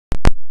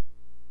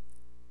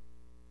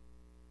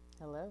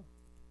Hello,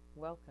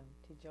 welcome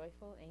to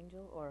Joyful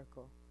Angel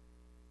Oracle.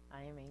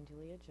 I am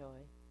Angelia Joy.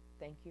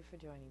 Thank you for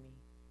joining me.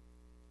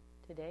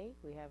 Today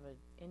we have an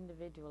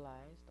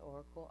individualized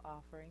oracle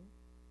offering.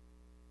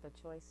 The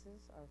choices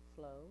are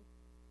flow,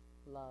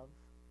 love,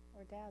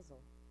 or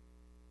dazzle.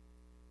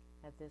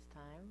 At this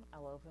time,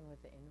 I'll open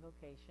with the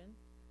invocation.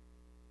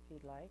 If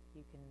you'd like,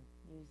 you can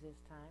use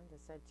this time to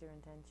set your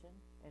intention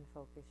and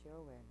focus your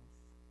awareness.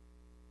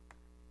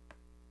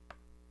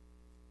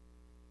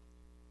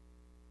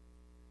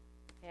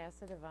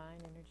 Ask the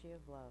divine energy of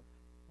love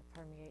that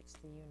permeates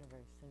the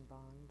universe and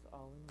bonds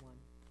all in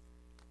one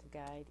to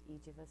guide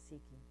each of us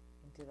seeking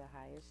into the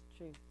highest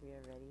truth we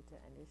are ready to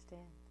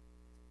understand.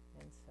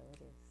 And so it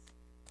is.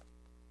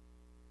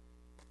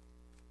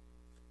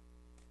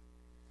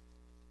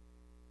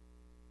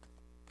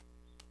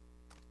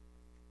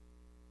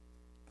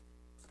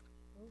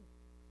 Ooh.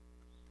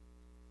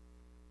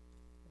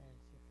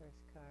 There's your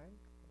first card,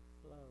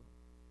 the flow.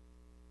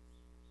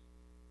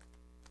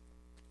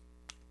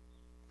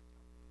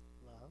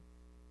 Love.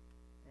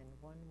 And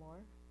one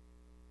more.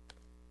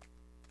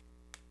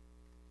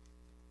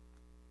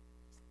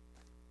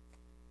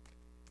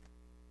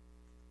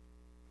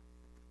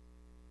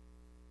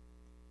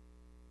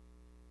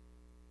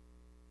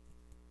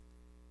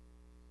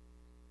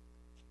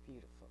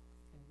 Beautiful.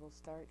 And we'll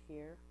start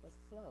here with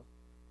flow.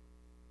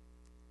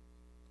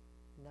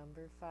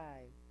 Number 5,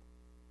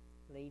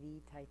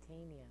 Lady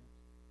Titania.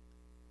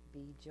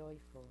 Be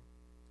joyful.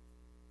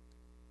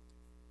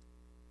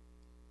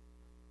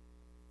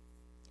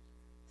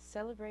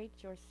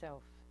 Celebrate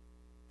yourself.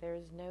 There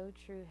is no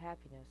true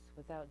happiness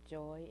without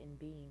joy in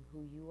being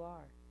who you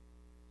are.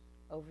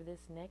 Over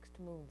this next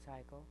moon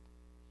cycle,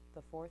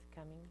 the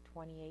forthcoming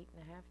 28.5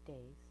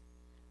 days,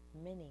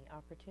 many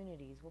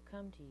opportunities will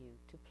come to you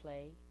to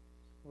play,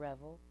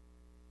 revel,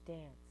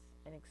 dance,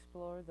 and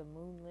explore the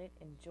moonlit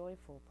and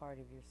joyful part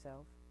of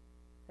yourself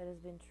that has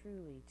been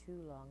truly too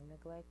long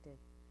neglected.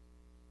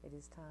 It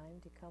is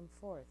time to come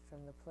forth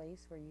from the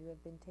place where you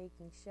have been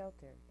taking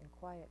shelter in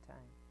quiet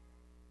time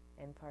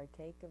and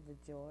partake of the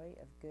joy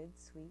of good,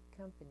 sweet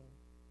company.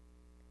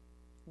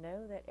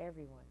 Know that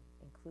everyone,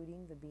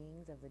 including the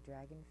beings of the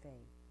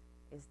Dragonfae,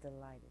 is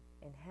delighted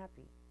and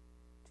happy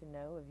to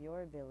know of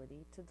your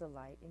ability to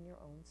delight in your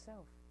own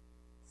self.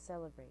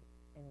 Celebrate,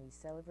 and we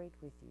celebrate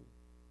with you.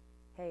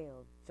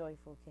 Hail,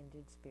 joyful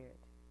kindred spirit,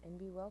 and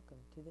be welcome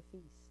to the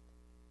feast.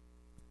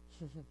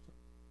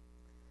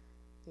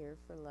 Here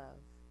for love.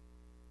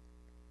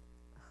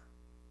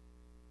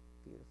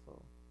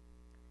 Beautiful.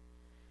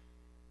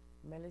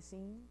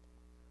 Melusine,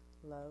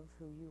 love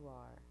who you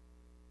are.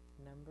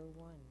 Number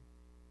 1.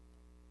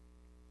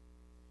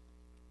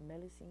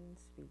 Melusine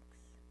speaks.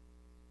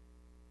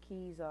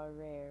 Keys are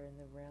rare in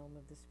the realm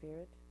of the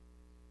spirit,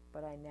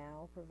 but I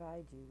now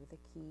provide you with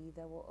a key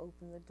that will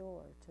open the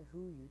door to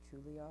who you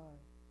truly are.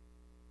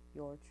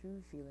 Your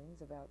true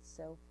feelings about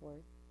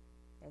self-worth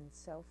and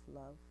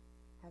self-love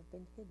have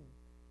been hidden,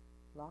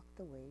 locked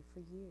away for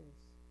years,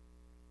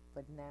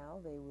 but now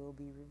they will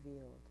be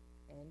revealed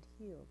and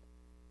healed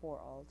for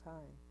all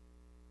time,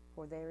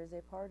 for there is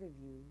a part of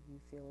you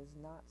feel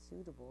is not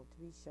suitable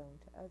to be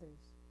shown to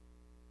others,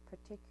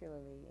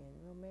 particularly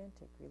in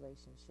romantic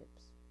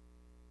relationships.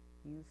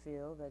 You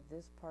feel that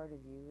this part of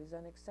you is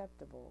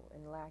unacceptable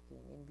and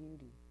lacking in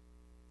beauty.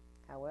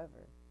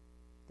 However,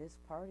 this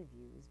part of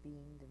you is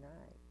being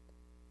denied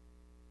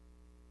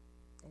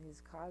and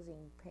is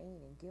causing pain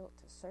and guilt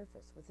to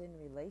surface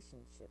within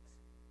relationships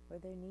where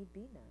there need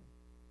be none.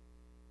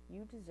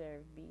 You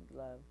deserve to be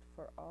loved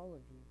for all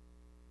of you,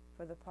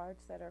 for the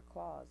parts that are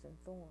claws and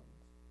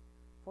thorns,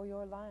 for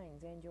your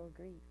lines and your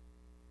grief,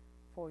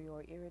 for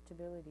your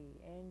irritability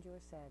and your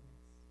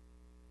sadness.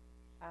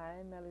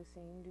 I,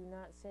 Melusine, do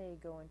not say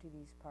go into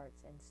these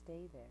parts and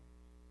stay there,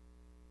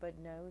 but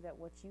know that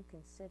what you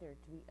consider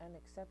to be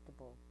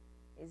unacceptable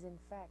is in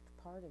fact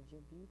part of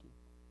your beauty,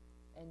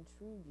 and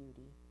true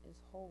beauty is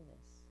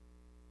wholeness.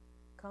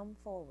 Come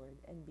forward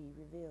and be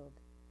revealed,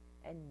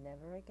 and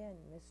never again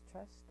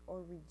mistrust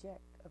or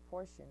reject a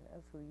portion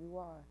of who you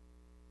are.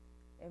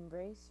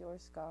 Embrace your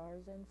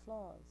scars and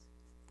flaws,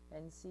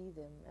 and see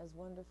them as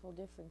wonderful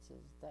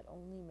differences that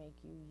only make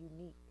you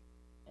unique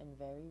and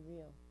very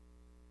real.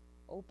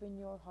 Open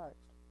your heart,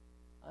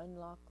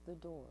 unlock the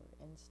door,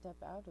 and step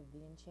out of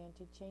the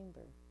enchanted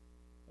chamber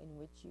in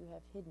which you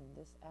have hidden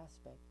this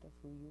aspect of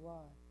who you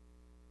are.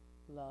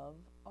 Love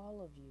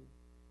all of you,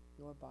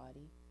 your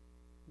body,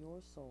 your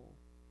soul,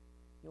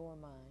 your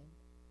mind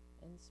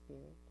and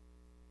spirit,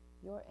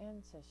 your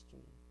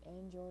ancestry,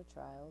 and your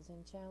trials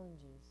and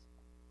challenges.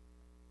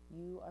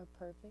 You are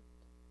perfect,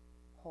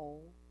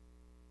 whole,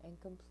 and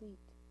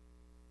complete,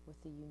 with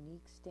the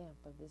unique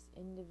stamp of this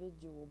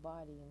individual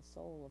body and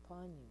soul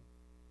upon you.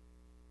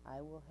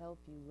 I will help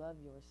you love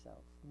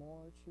yourself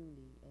more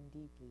truly and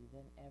deeply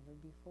than ever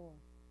before.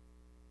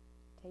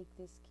 Take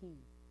this key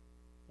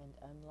and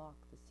unlock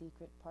the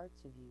secret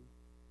parts of you.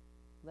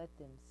 Let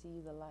them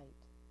see the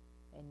light,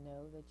 and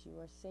know that you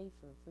are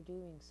safer for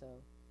doing so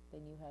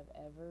than you have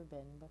ever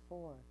been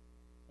before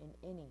in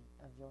any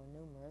of your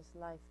numerous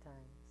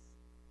lifetimes.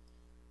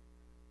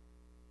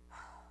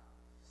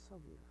 So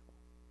beautiful.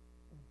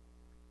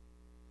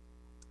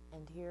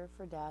 And here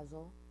for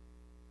Dazzle,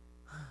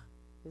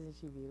 isn't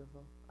she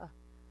beautiful?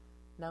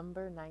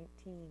 Number 19,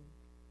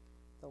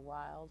 the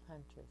Wild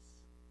Huntress.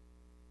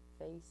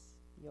 Face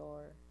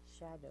your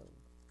shadow.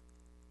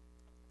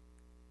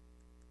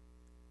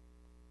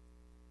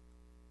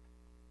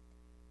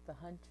 The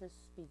huntress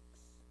speaks.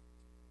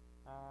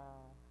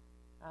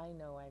 I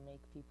know I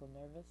make people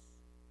nervous.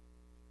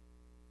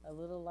 A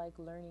little like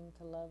learning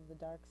to love the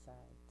dark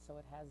side, so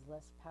it has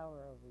less power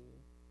over you.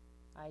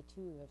 I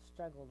too have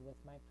struggled with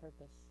my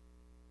purpose,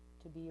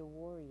 to be a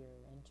warrior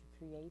and to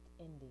create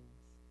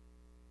endings.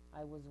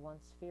 I was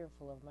once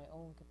fearful of my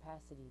own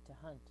capacity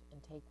to hunt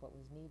and take what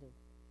was needed,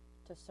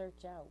 to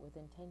search out with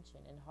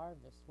intention and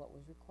harvest what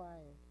was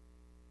required.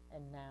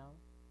 And now,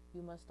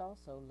 you must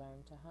also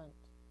learn to hunt,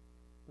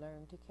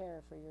 learn to care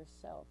for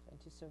yourself and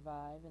to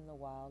survive in the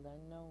wild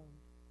unknown.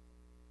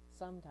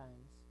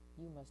 Sometimes,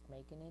 you must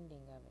make an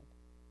ending of it,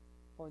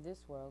 for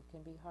this world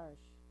can be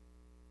harsh,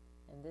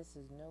 and this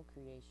is no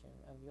creation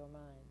of your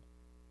mind.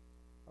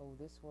 Oh,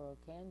 this world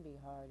can be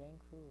hard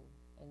and cruel,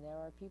 and there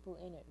are people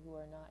in it who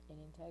are not in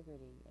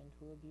integrity and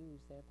who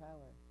abuse their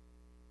power.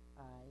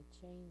 I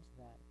changed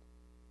that.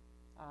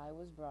 I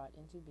was brought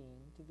into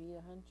being to be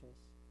a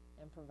huntress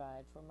and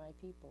provide for my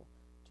people,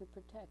 to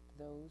protect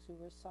those who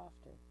were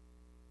softer,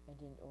 and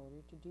in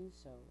order to do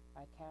so,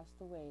 I cast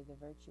away the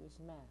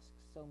virtuous masks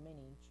so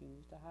many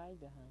choose to hide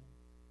behind.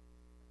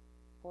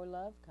 For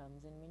love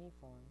comes in many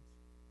forms,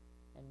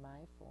 and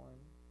my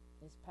form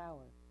is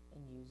power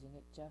in using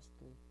it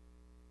justly.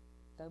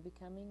 Through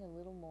becoming a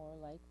little more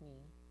like me,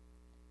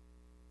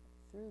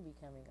 through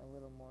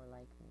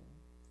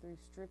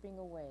stripping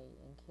away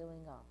and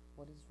killing off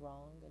what is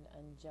wrong and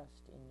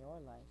unjust in your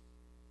life,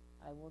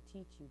 I will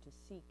teach you to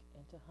seek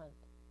and to hunt,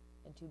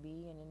 and to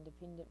be an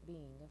independent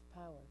being of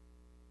power.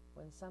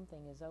 When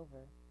something is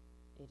over,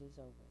 it is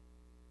over.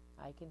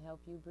 I can help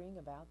you bring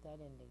about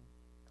that ending,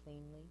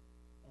 cleanly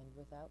and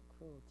without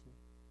cruelty.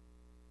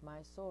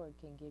 My sword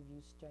can give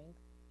you strength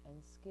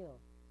and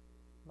skill.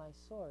 My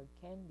sword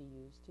can be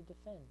used to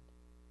defend.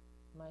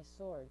 My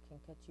sword can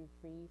cut you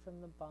free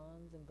from the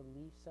bonds and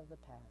beliefs of the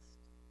past.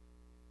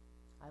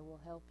 I will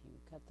help you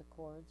cut the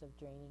cords of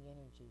draining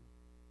energy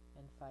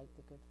and fight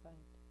the good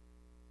fight.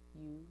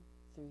 You,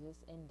 through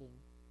this ending,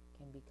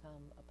 can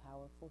become a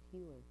powerful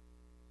healer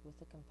with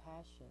the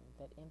compassion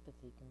that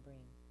empathy can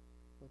bring,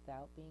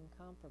 without being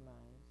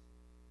compromised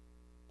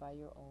by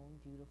your own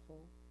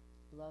beautiful,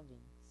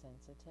 loving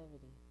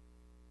sensitivity.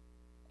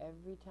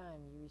 Every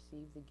time you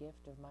receive the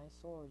gift of my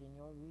sword in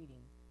your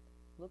reading,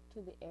 look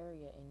to the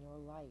area in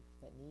your life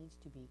that needs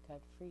to be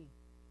cut free.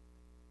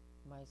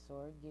 My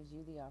sword gives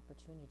you the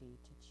opportunity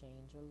to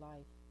change your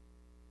life.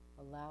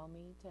 Allow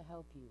me to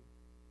help you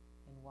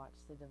and watch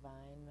the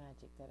divine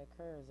magic that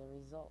occurs as a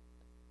result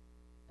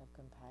of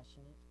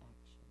compassionate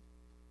action.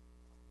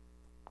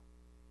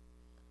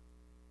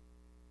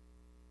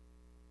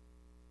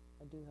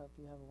 I do hope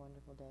you have a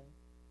wonderful day.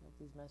 I hope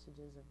these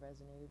messages have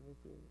resonated with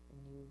you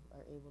and you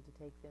are able to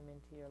take them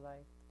into your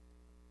life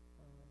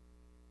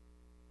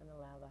and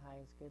allow the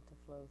highest good to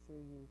flow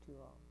through you to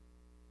all.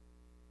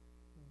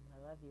 I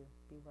love you.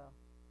 Be well.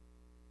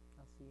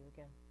 I'll see you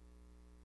again.